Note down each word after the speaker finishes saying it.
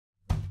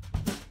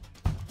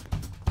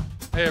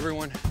Hey,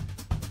 everyone.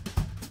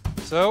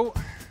 So,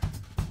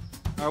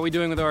 how are we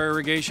doing with our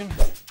irrigation?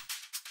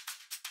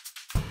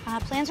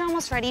 Plans are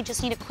almost ready.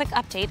 Just need a quick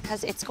update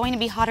because it's going to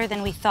be hotter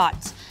than we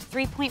thought.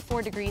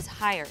 3.4 degrees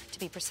higher, to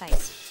be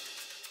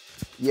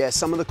precise. Yeah,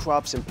 some of the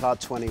crops in plot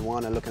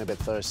 21 are looking a bit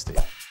thirsty.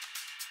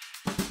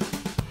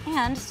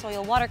 And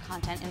soil water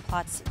content in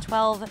plots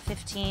 12,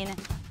 15,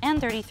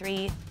 and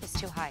 33 is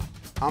too high.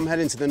 I'm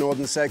heading to the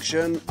northern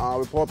section. I'll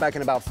report back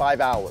in about 5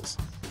 hours.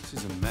 This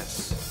is a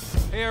mess.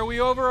 Hey, are we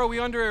over or are we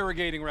under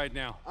irrigating right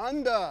now?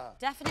 Under.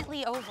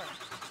 Definitely over.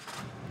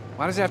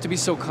 Why does it have to be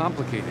so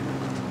complicated?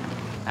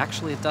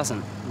 Actually, it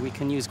doesn't. We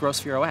can use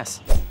GrowSphere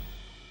OS.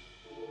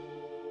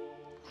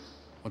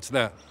 What's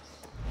that?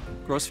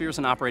 GrowSphere is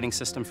an operating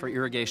system for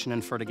irrigation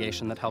and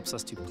fertigation that helps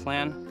us to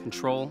plan,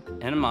 control,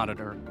 and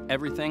monitor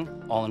everything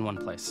all in one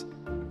place.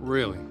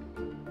 Really?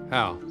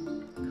 How?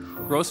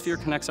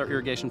 GrowSphere connects our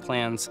irrigation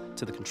plans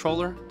to the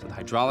controller, to the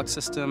hydraulic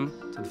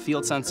system, to the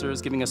field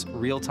sensors, giving us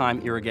real-time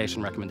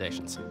irrigation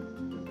recommendations.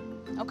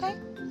 Okay,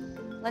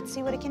 let's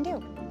see what it can do.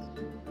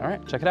 All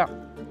right, check it out.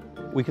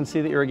 We can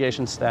see the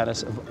irrigation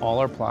status of all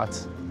our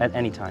plots at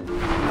any time.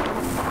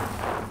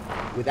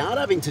 Without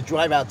having to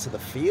drive out to the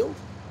field?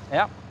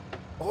 Yeah.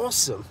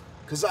 Awesome,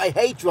 because I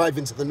hate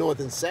driving to the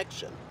northern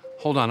section.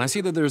 Hold on, I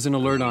see that there's an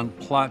alert on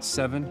plot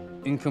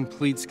 7,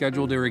 incomplete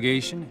scheduled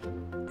irrigation,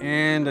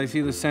 and I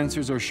see the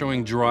sensors are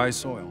showing dry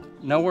soil.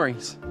 No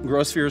worries.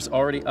 GrowSphere's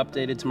already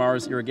updated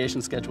tomorrow's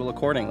irrigation schedule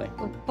accordingly.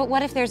 But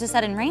what if there's a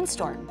sudden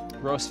rainstorm?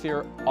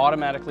 GrowSphere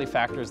automatically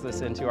factors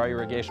this into our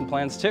irrigation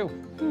plans too.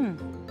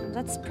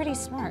 That's pretty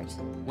smart.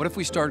 What if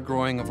we start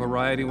growing a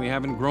variety we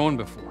haven't grown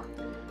before?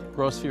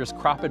 GrowSphere's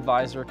Crop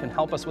Advisor can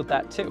help us with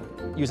that too,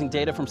 using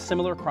data from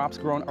similar crops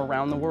grown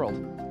around the world.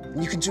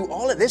 You can do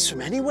all of this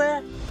from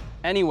anywhere?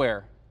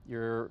 Anywhere.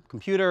 Your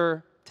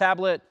computer,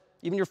 tablet,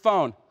 even your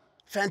phone.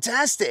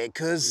 Fantastic,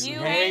 because... You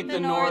hate the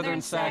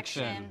northern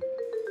section.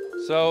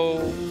 So,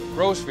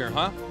 GrowSphere,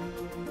 huh?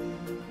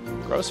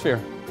 GrowSphere.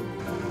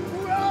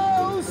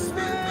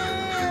 GrowSphere!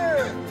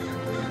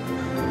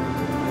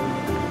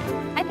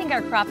 I think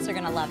our crops are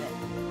gonna love it.